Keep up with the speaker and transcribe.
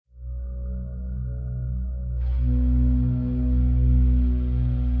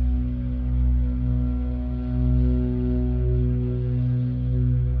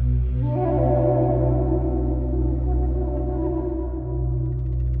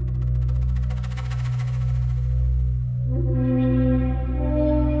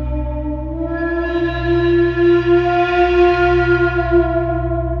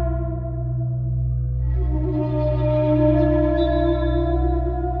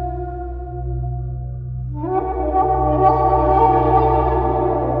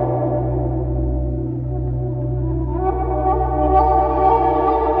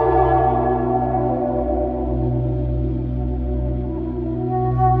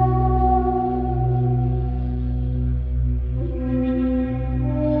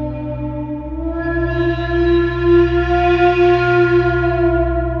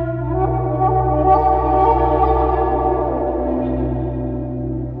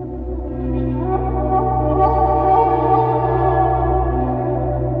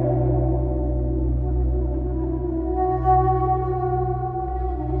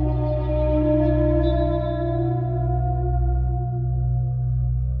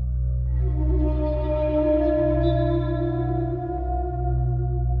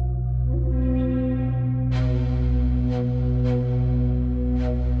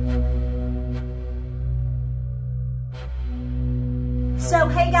So,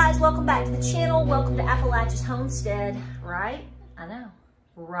 hey guys, welcome back to the channel. Welcome to Appalachia's Homestead, right? I know,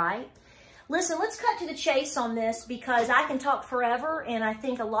 right? Listen, let's cut to the chase on this because I can talk forever, and I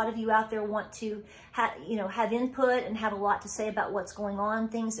think a lot of you out there want to have input and have a lot to say about what's going on.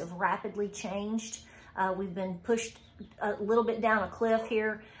 Things have rapidly changed. We've been pushed a little bit down a cliff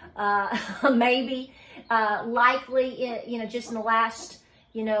here, maybe, likely, just in the last,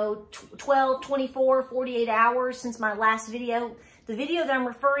 12, 24, 48 hours since my last video. The video that I'm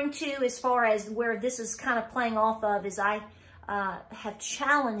referring to as far as where this is kind of playing off of is I have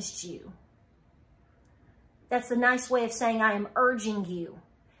challenged you. That's a nice way of saying I am urging you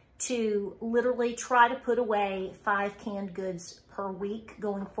to literally try to put away 5 canned goods per week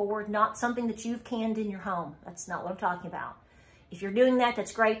going forward. Not something that you've canned in your home. That's not what I'm talking about. If you're doing that,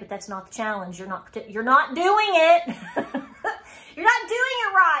 that's great, but that's not the challenge. You're not doing it. You're not doing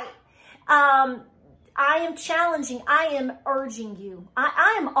it right. I am challenging, I am urging you.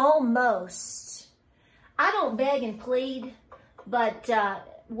 I am almost, I don't beg and plead, but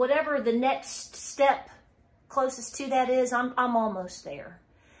whatever the next step closest to that is, I'm almost there.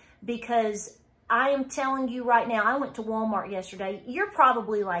 Because I am telling you right now, I went to Walmart yesterday. You're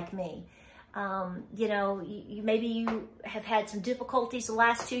probably like me. Maybe you have had some difficulties the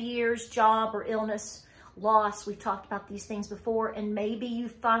last 2 years, job or illness, loss. We've talked about these things before, and maybe you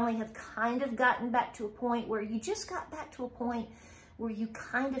finally have kind of gotten back to a point where you just got back to a point where you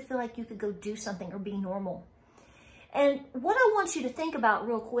kind of feel like you could go do something or be normal. And what I want you to think about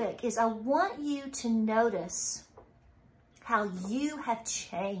real quick is I want you to notice how you have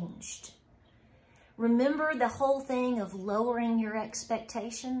changed. Remember the whole thing of lowering your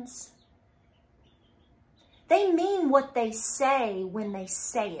expectations? They mean what they say when they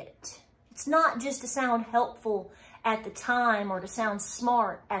say it. It's not just to sound helpful at the time or to sound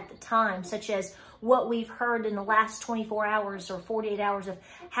smart at the time, such as what we've heard in the last 24 hours or 48 hours of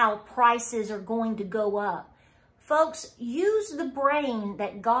how prices are going to go up. Folks, use the brain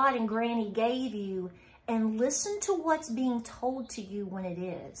that God and Granny gave you and listen to what's being told to you when it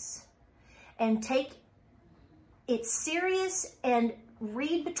is. And take it serious and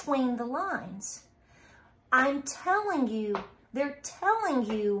read between the lines. I'm telling you, they're telling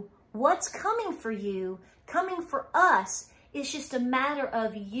you what's coming for you, coming for us. It's just a matter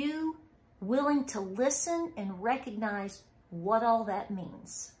of you willing to listen and recognize what all that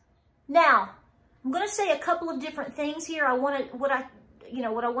means. Now, I'm going to say a couple of different things here. What I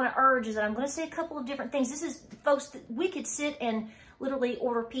want to urge is that I'm going to say a couple of different things. This is, folks, we could sit and literally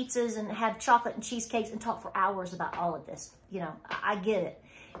order pizzas and have chocolate and cheesecakes and talk for hours about all of this. I get it.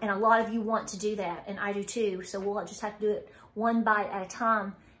 And a lot of you want to do that, and I do too. So we'll just have to do it one bite at a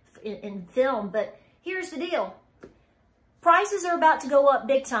time in film. But here's the deal. Prices are about to go up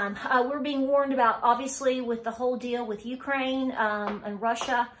big time. We're being warned about, obviously, with the whole deal with Ukraine and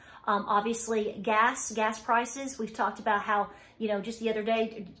Russia. Obviously, gas prices. We've talked about how, just the other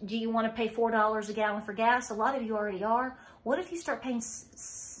day, do you want to pay $4 a gallon for gas? A lot of you already are. What if you start paying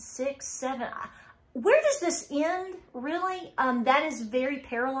 6, 7? Where does this end, really? That is very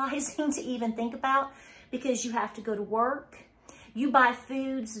paralyzing to even think about because you have to go to work. You buy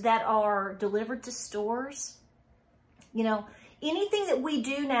foods that are delivered to stores. Anything that we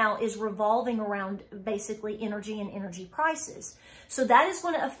do now is revolving around basically energy and energy prices. So that is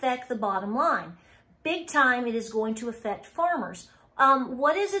going to affect the bottom line. Big time, it is going to affect farmers.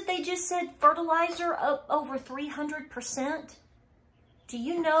 What is it they just said? Fertilizer up over 300%. Do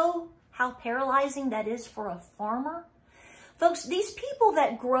you know how paralyzing that is for a farmer? Folks, these people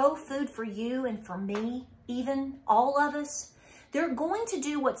that grow food for you and for me, even all of us, they're going to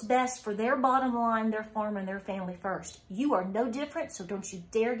do what's best for their bottom line, their farm, and their family first. You are no different, so don't you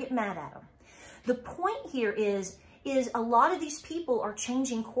dare get mad at them. The point here is a lot of these people are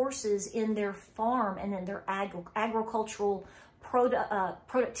changing courses in their farm and in their agricultural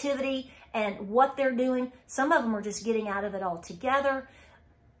productivity and what they're doing. Some of them are just getting out of it altogether.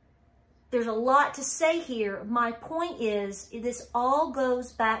 There's a lot to say here. My point is, this all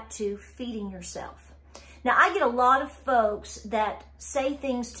goes back to feeding yourself. Now, I get a lot of folks that say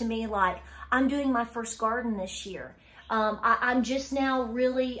things to me like, I'm doing my first garden this year. I'm just now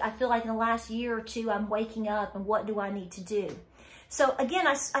really, I feel like in the last year or two, I'm waking up and what do I need to do? So again,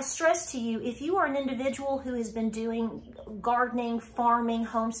 I stress to you, if you are an individual who has been doing gardening, farming,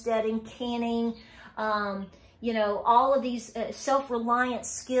 homesteading, canning, all of these self-reliant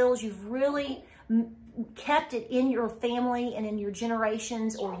skills, you've really kept it in your family and in your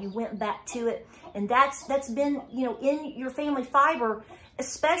generations, or you went back to it, and that's been in your family fiber,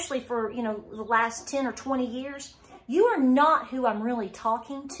 especially for the last 10 or 20 years. You are not who I'm really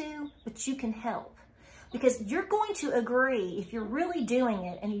talking to, but you can help. Because you're going to agree, if you're really doing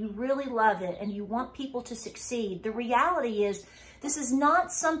it and you really love it and you want people to succeed, the reality is this is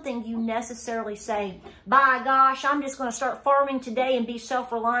not something you necessarily say, by gosh, I'm just going to start farming today and be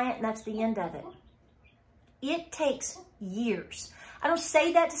self-reliant, and that's the end of it. It takes years. I don't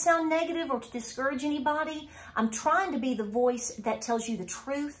say that to sound negative or to discourage anybody. I'm trying to be the voice that tells you the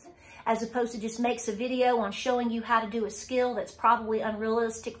truth, as opposed to just makes a video on showing you how to do a skill that's probably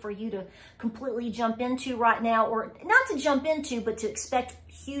unrealistic for you to completely jump into right now, or not to jump into, but to expect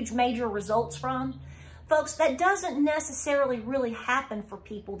huge major results from. Folks, that doesn't necessarily really happen for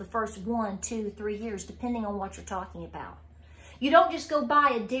people the first 1, 2, 3 years, depending on what you're talking about. You don't just go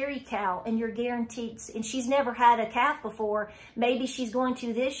buy a dairy cow and you're guaranteed, and she's never had a calf before, maybe she's going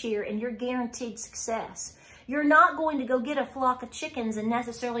to this year, and you're guaranteed success. You're not going to go get a flock of chickens and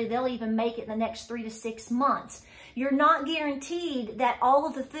necessarily they'll even make it in the next 3 to 6 months. You're not guaranteed that all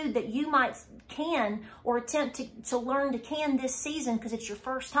of the food that you might can or attempt to learn to can this season, because it's your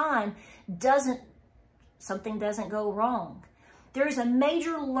first time, something doesn't go wrong. There's a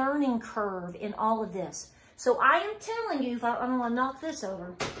major learning curve in all of this. So I am telling you, I don't want to knock this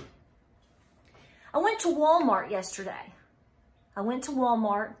over. I went to Walmart yesterday. I went to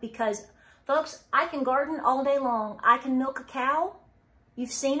Walmart because, folks, I can garden all day long. I can milk a cow.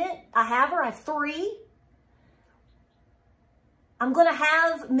 You've seen it. I have her. I have 3. I'm going to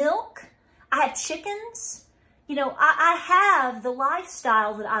have milk. I have chickens. You know, I have the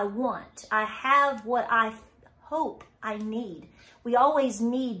lifestyle that I want. I have what I hope I need. We always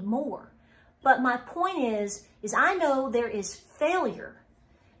need more. But my point is I know there is failure.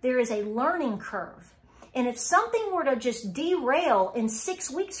 There is a learning curve. And if something were to just derail in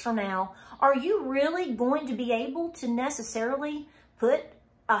 6 weeks from now, are you really going to be able to necessarily put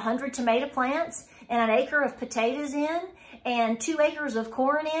 100 tomato plants and 1 acre of potatoes in and 2 acres of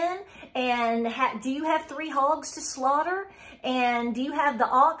corn in? And do you have 3 hogs to slaughter? And do you have the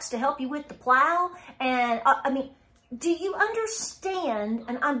ox to help you with the plow? And I mean, do you understand,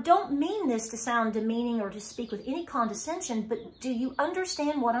 and I don't mean this to sound demeaning or to speak with any condescension, but do you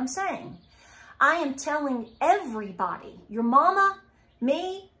understand what I'm saying? I am telling everybody, your mama,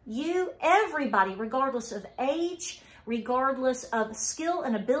 me, you, everybody, regardless of age, regardless of skill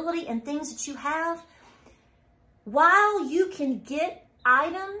and ability and things that you have, while you can get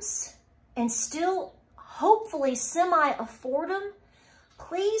items and still hopefully semi-afford them,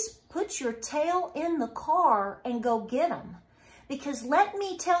 please put your tail in the car and go get them. Because let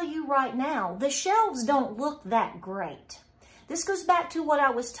me tell you right now, the shelves don't look that great. This goes back to what I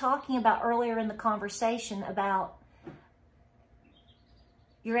was talking about earlier in the conversation about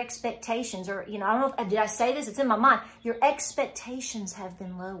your expectations, or, you know, I don't know, did I say this? It's in my mind. Your expectations have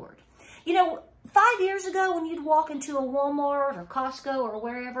been lowered. You know, 5 years ago when you'd walk into a Walmart or Costco or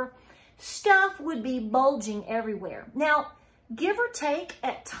wherever, stuff would be bulging everywhere. Now, give or take,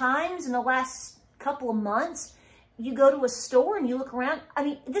 at times in the last couple of months, you go to a store and you look around. I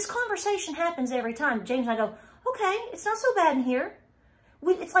mean, this conversation happens every time. James and I go, okay, it's not so bad in here.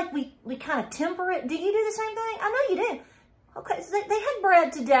 It's like we kind of temper it. Do you do the same thing? I know you do. Okay, so they had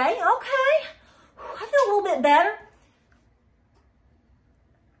bread today. Okay, I feel a little bit better.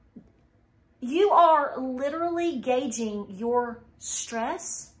 You are literally gauging your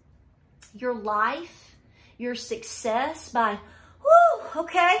stress, your life, your success by, whoo,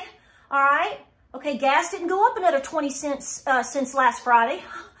 okay, all right. Okay, gas didn't go up another 20 cents since last Friday.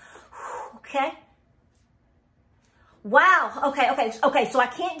 Okay. Wow. Okay. So I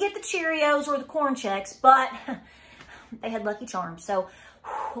can't get the Cheerios or the corn checks, but they had Lucky Charms. So,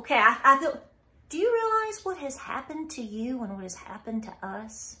 okay, I feel, do you realize what has happened to you and what has happened to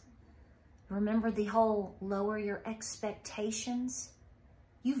us? Remember the whole lower your expectations?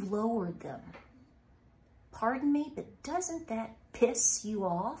 You've lowered them. Pardon me, but doesn't that piss you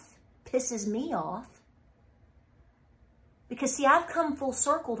off? Pisses me off. Because see, I've come full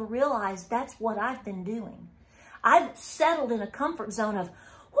circle to realize that's what I've been doing. I've settled in a comfort zone of,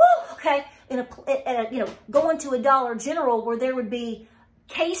 whoo, okay, going to a Dollar General where there would be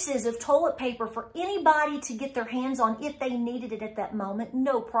cases of toilet paper for anybody to get their hands on if they needed it at that moment.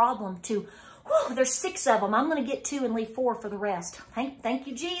 No problem. To, whoo, there's 6 of them. I'm going to get 2 and leave 4 for the rest. Thank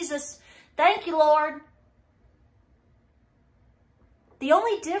you, Jesus. Thank you, Lord. The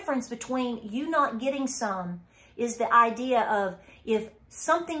only difference between you not getting some is the idea of if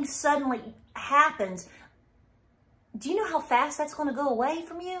something suddenly happens, do you know how fast that's going to go away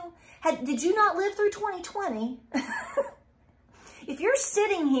from you? Did you not live through 2020? If you're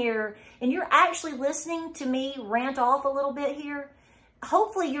sitting here and you're actually listening to me rant off a little bit here,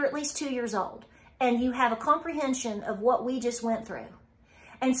 hopefully you're at least 2 years old and you have a comprehension of what we just went through.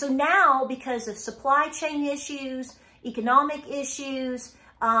 And so now, because of supply chain issues, economic issues,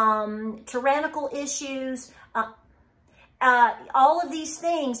 tyrannical issues, all of these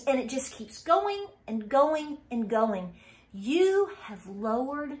things, and it just keeps going and going and going, you have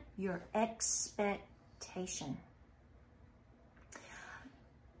lowered your expectation.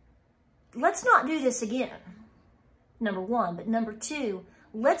 Let's not do this again, number one. But number two,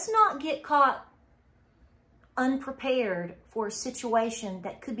 let's not get caught unprepared for a situation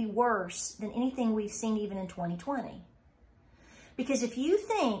that could be worse than anything we've seen even in 2020. Because if you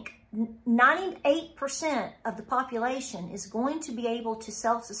think 98% of the population is going to be able to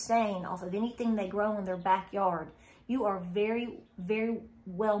self-sustain off of anything they grow in their backyard, you are very, very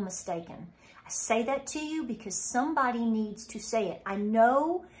well mistaken. I say that to you because somebody needs to say it. I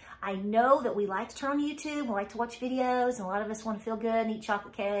know that we like to turn on YouTube, we like to watch videos, and a lot of us want to feel good and eat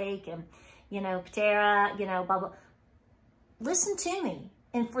chocolate cake and, patera, blah, blah. Listen to me.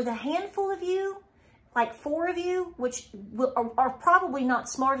 And for the handful of you, like 4 of you, which are probably not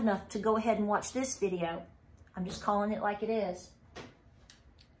smart enough to go ahead and watch this video, I'm just calling it like it is.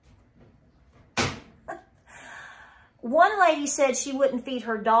 One lady said she wouldn't feed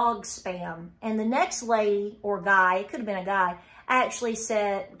her dog Spam. And the next lady or guy, it could have been a guy, actually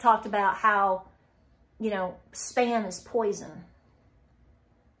talked about how, Spam is poison.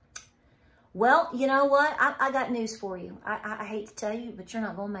 Well, you know what? I got news for you. I hate to tell you, but you're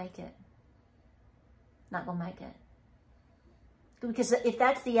not going to make it. Not going to make it. Because if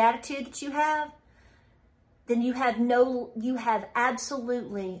that's the attitude that you have, then you have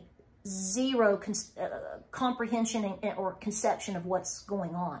absolutely zero comprehension or conception of what's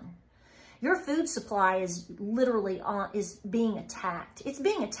going on. Your food supply is literally being attacked. It's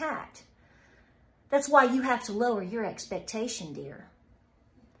being attacked. That's why you have to lower your expectation, dear.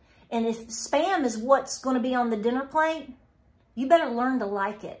 And if Spam is what's going to be on the dinner plate, you better learn to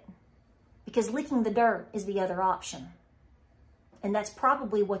like it. Because licking the dirt is the other option. And that's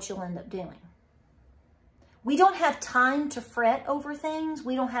probably what you'll end up doing. We don't have time to fret over things.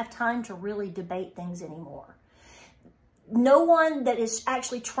 We don't have time to really debate things anymore. No one that is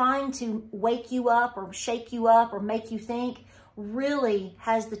actually trying to wake you up or shake you up or make you think really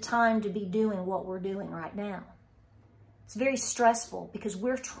has the time to be doing what we're doing right now. It's very stressful because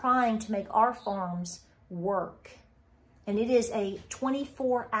we're trying to make our farms work. And it is a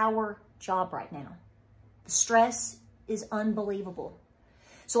 24-hour job right now. The stress is unbelievable.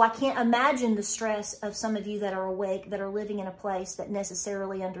 So I can't imagine the stress of some of you that are awake, that are living in a place that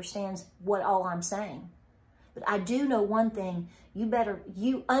necessarily understands what all I'm saying. But I do know one thing,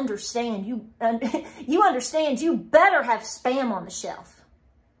 you understand you better have Spam on the shelf.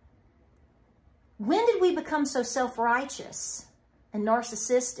 When did we become so self-righteous and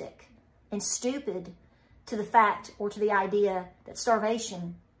narcissistic and stupid to the fact or to the idea that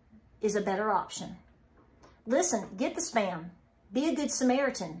starvation is a better option? Listen, get the Spam. Be a good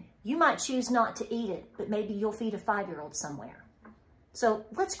Samaritan. You might choose not to eat it, but maybe you'll feed a 5-year-old somewhere. So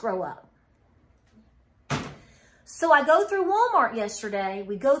let's grow up. So I go through Walmart yesterday.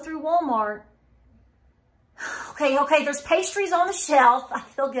 We go through Walmart. Okay, there's pastries on the shelf. I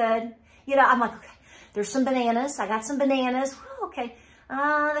feel good. I'm like, okay, there's some bananas. I got some bananas. Okay.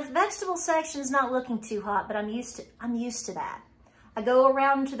 The vegetable section is not looking too hot, but I'm used to that. I go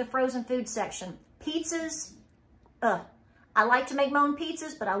around to the frozen food section. Pizzas, I like to make my own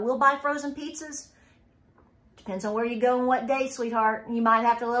pizzas, but I will buy frozen pizzas. Depends on where you go and what day, sweetheart. You might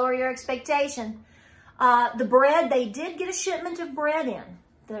have to lower your expectation. The bread, they did get a shipment of bread in.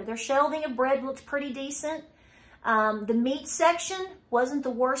 Their shelving of bread looked pretty decent. The meat section wasn't the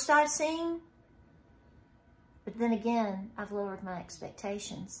worst I've seen. But then again, I've lowered my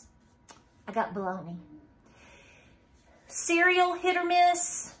expectations. I got bologna. Cereal, hit or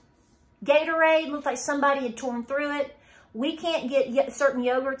miss. Gatorade, looked like somebody had torn through it. We can't get certain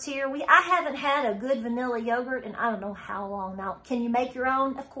yogurts here. I haven't had a good vanilla yogurt in I don't know how long now. Can you make your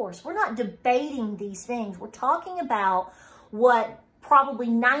own? Of course. We're not debating these things. We're talking about what probably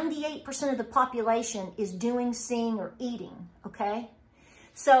 98% of the population is doing, seeing, or eating, okay?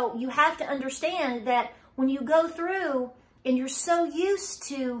 So you have to understand that when you go through and you're so used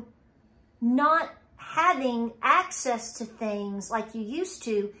to not having access to things like you used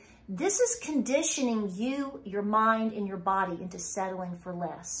to, this is conditioning you, your mind, and your body into settling for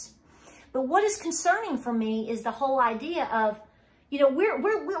less. But what is concerning for me is the whole idea of,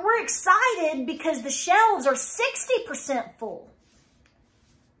 we're excited because the shelves are 60% full.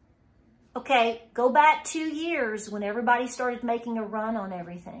 Okay, go back 2 years when everybody started making a run on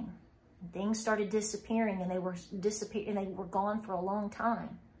everything. Things started disappearing, and they were gone for a long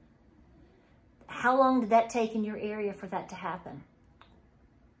time. How long did that take in your area for that to happen?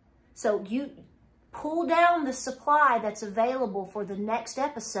 So you pull down the supply that's available for the next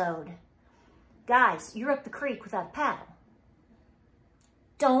episode. Guys, you're up the creek without a paddle.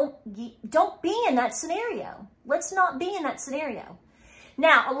 Don't be in that scenario. Let's not be in that scenario.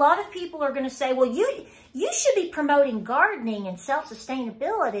 Now, a lot of people are going to say, well, you should be promoting gardening and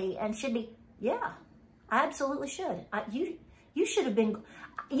self-sustainability and should be, yeah, I absolutely should. You should have been,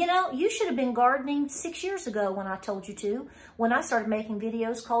 you should have been gardening 6 years ago when I told you to, when I started making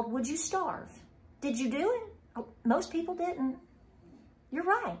videos called Would You Starve? Did you do it? Oh, most people didn't. You're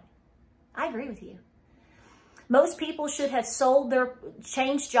right. I agree with you. Most people should have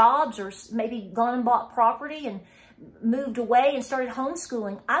changed jobs or maybe gone and bought property and moved away and started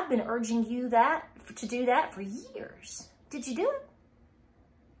homeschooling. I've been urging you to do that for years. Did you do it?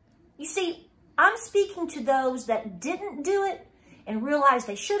 You see, I'm speaking to those that didn't do it and realized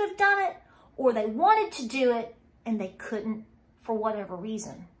they should have done it, or they wanted to do it and they couldn't for whatever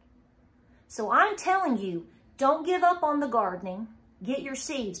reason. So I'm telling you, don't give up on the gardening. Get your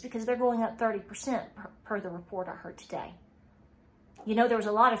seeds because they're going up 30% per the report I heard today. You know, there was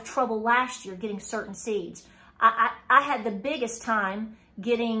a lot of trouble last year getting certain seeds. I had the biggest time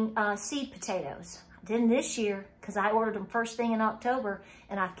getting seed potatoes. I didn't this year because I ordered them first thing in October,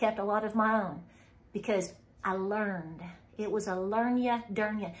 and I've kept a lot of my own because I learned. It was a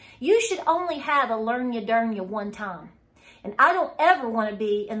learn-ya-durn-ya. You should only have a learn-ya-durn-ya one time. And I don't ever want to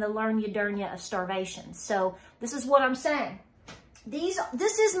be in the learn-ya-durn-ya of starvation. So this is what I'm saying. This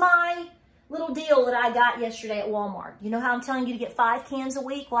is my little deal that I got yesterday at Walmart. You know how I'm telling you to get 5 cans a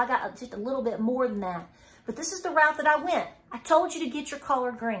week? Well, I got just a little bit more than that. But this is the route that I went. I told you to get your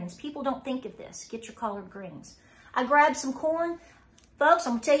collard greens. People don't think of this. Get your collard greens. I grabbed some corn. Folks,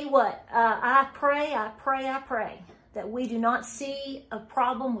 I'm going to tell you what. I pray that we do not see a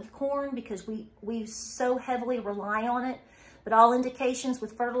problem with corn because we so heavily rely on it. But all indications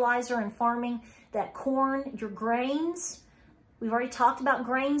with fertilizer and farming that corn, your grains, we've already talked about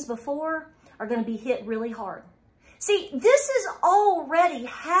grains before, are going to be hit really hard. See, this is already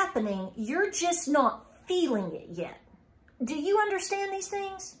happening. You're just not feeling it yet. Do you understand these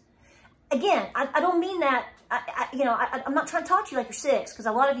things? Again, I don't mean that, I'm not trying to talk to you like you're 6, because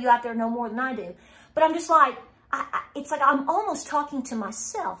a lot of you out there know more than I do. But I'm just like, it's like I'm almost talking to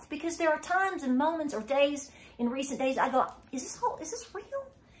myself, because there are times and moments or days in recent days I go, is this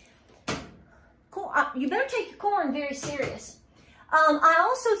real? Cool. You better take your corn very serious. I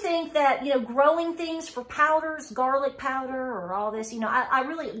also think that, growing things for powders, garlic powder or all this, I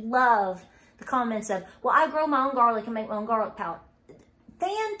really love the comments of, well, I grow my own garlic and make my own garlic powder.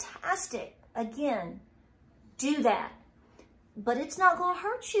 Fantastic. Again, do that. But it's not going to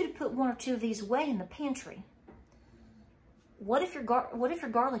hurt you to put 1 or 2 of these away in the pantry. What if your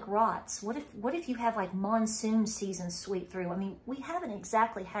garlic rots? What if you have like monsoon season sweep through? I mean, we haven't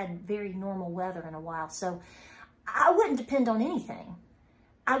exactly had very normal weather in a while, so I wouldn't depend on anything.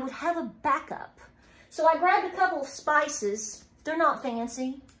 I would have a backup. So I grabbed a couple of spices. They're not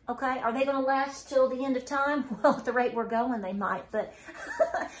fancy, okay? Are they going to last till the end of time? Well, at the rate we're going, they might, but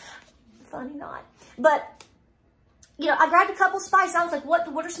funny not. But, I grabbed a couple of spices. I was like,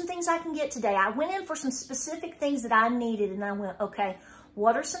 what are some things I can get today? I went in for some specific things that I needed, and I went, okay,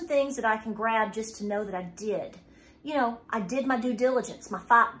 what are some things that I can grab just to know that I did? I did my due diligence, my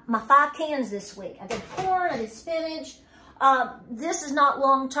 5 cans this week. I did corn, I did spinach. This is not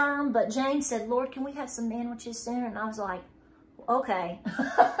long term, but James said, Lord, can we have some sandwiches soon? And I was like, okay.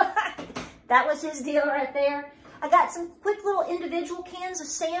 That was his deal right there. I got some quick little individual cans of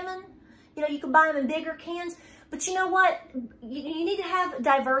salmon. You can buy them in bigger cans. But you know what? You need to have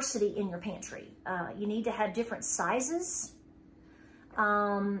diversity in your pantry. You need to have different sizes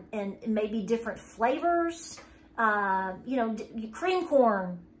and maybe different flavors. Cream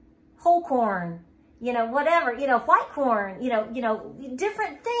corn, whole corn, whatever, white corn,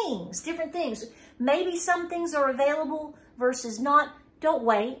 different things. Maybe some things are available versus not. Don't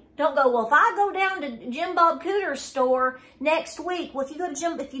wait. Don't go, well, if I go down to Jim Bob Cooter's store next week, well, if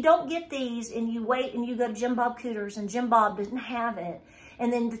you don't get these and you wait and you go to Jim Bob Cooter's and Jim Bob doesn't have it,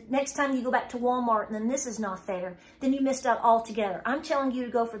 and then the next time you go back to Walmart and then this is not there, then you missed out altogether. I'm telling you to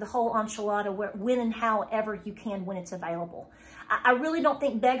go for the whole enchilada when and however you can when it's available. I really don't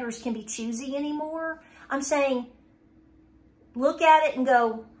think beggars can be choosy anymore. I'm saying, look at it and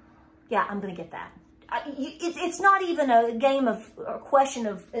go, yeah, I'm going to get that. It's not even a game of a question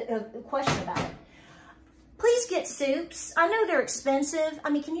about it. Please get soups. I know they're expensive. I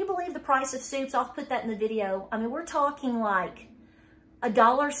mean, can you believe the price of soups? I'll put that in the video. I mean, we're talking like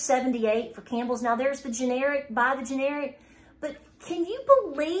 $1.78 for Campbell's. Now, there's the generic, buy the generic. But can you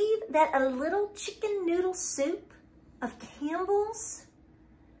believe that a little chicken noodle soup of Campbell's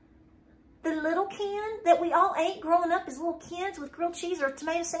The little can that we all ate growing up as little kids with grilled cheese or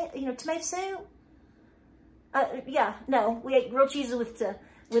tomato soup. Yeah, no, we ate grilled cheese with those.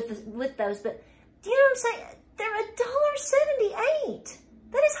 But do you know what I'm saying? They're $1.78.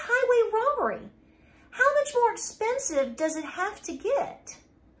 That is highway robbery. How much more expensive does it have to get?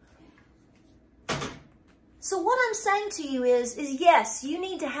 So what I'm saying to you is yes, you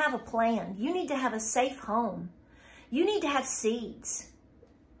need to have a plan. You need to have a safe home. You need to have seeds.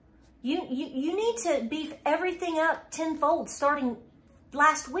 You need to beef everything up tenfold starting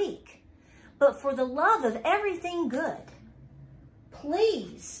last week. But for the love of everything good,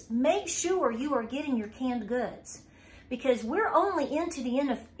 please make sure you are getting your canned goods, because we're only into the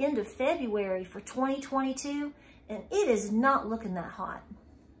end of February for 2022, and it is not looking that hot.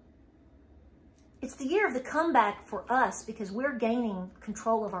 It's the year of the comeback for us because we're gaining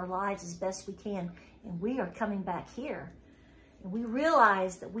control of our lives as best we can, and we are coming back here. And we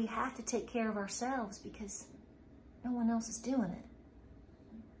realize that we have to take care of ourselves because no one else is doing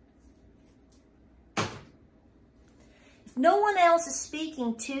it. If no one else is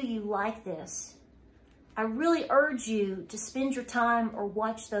speaking to you like this, I really urge you to spend your time or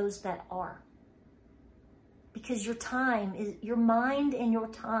watch those that are. Because your mind and your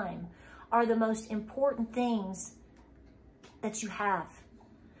time are the most important things that you have.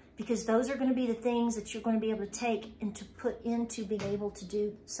 Because those are going to be the things that you're going to be able to take and to put into being able to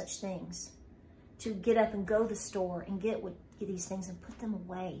do such things. To get up and go to the store and get these things and put them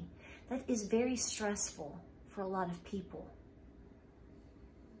away. That is very stressful for a lot of people.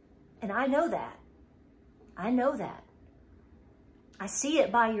 And I know that. I know that. I see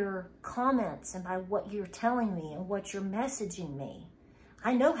it by your comments and by what you're telling me and what you're messaging me.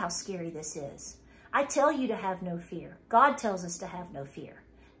 I know how scary this is. I tell you to have no fear. God tells us to have no fear.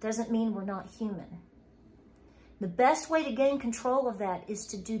 Doesn't mean we're not human. The best way to gain control of that is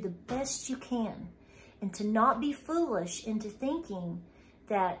to do the best you can and to not be foolish into thinking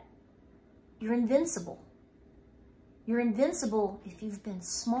that you're invincible. You're invincible if you've been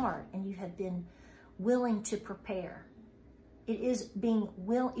smart and you have been willing to prepare. It is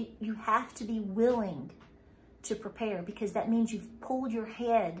you have to be willing to prepare, because that means you've pulled your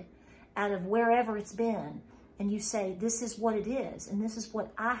head out of wherever it's been and you say, this is what it is and this is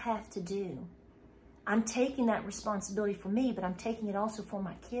what I have to do. I'm taking that responsibility for me, but I'm taking it also for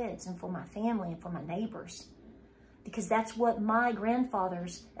my kids and for my family and for my neighbors, because that's what my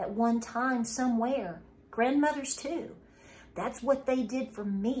grandfathers at one time somewhere, grandmothers too, that's what they did for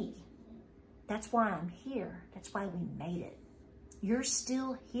me. That's why I'm here. That's why we made it. You're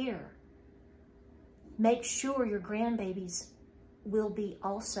still here. Make sure your grandbabies will be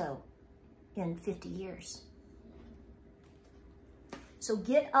also in 50 years. So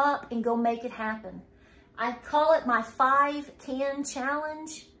get up and go make it happen. I call it my 5-can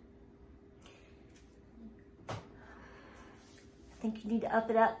challenge. I think you need to up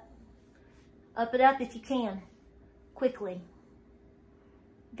it up. Up it up if you can. Quickly.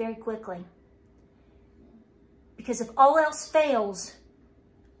 Very quickly. Because if all else fails,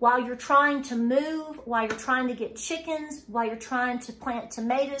 while you're trying to move, while you're trying to get chickens, while you're trying to plant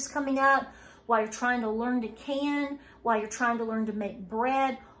tomatoes coming up, while you're trying to learn to can, while you're trying to learn to make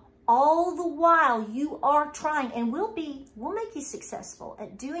bread, all the while you are trying, and we'll make you successful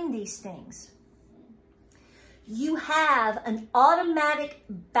at doing these things. You have an automatic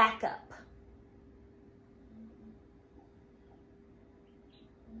backup.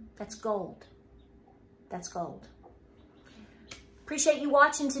 That's gold. That's gold. Appreciate you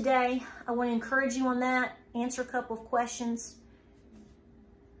watching today. I want to encourage you on that. Answer a couple of questions.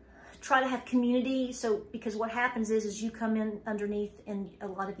 Try to have community. Because what happens is you come in underneath and a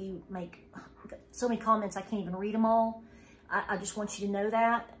lot of you make so many comments, I can't even read them all. I just want you to know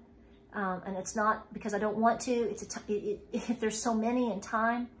that. And it's not because I don't want to. There's so many in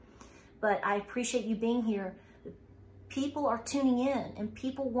time. But I appreciate you being here. People are tuning in, and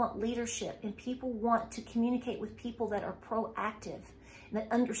people want leadership, and people want to communicate with people that are proactive and that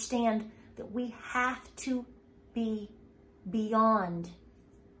understand that we have to be beyond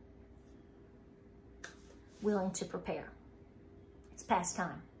willing to prepare. It's past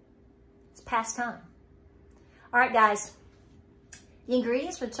time. It's past time. All right, guys. The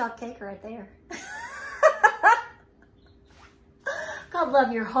ingredients for the chocolate cake are right there. God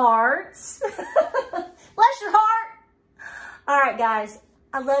love your hearts. Bless your heart. All right, guys,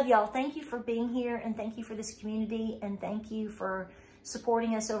 I love y'all. Thank you for being here, and thank you for this community, and thank you for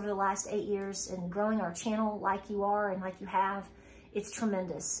supporting us over the last 8 years and growing our channel like you are and like you have. It's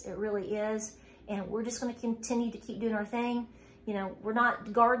tremendous. It really is. And we're just going to continue to keep doing our thing. You know, we're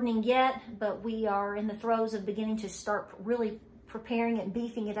not gardening yet, but we are in the throes of beginning to start really preparing and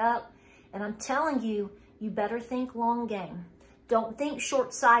beefing it up. And I'm telling you, you better think long game. Don't think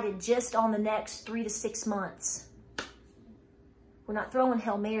short-sighted just on the next 3 to 6 months. We're not throwing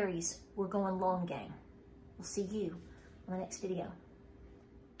Hail Marys. We're going long game. We'll see you on the next video.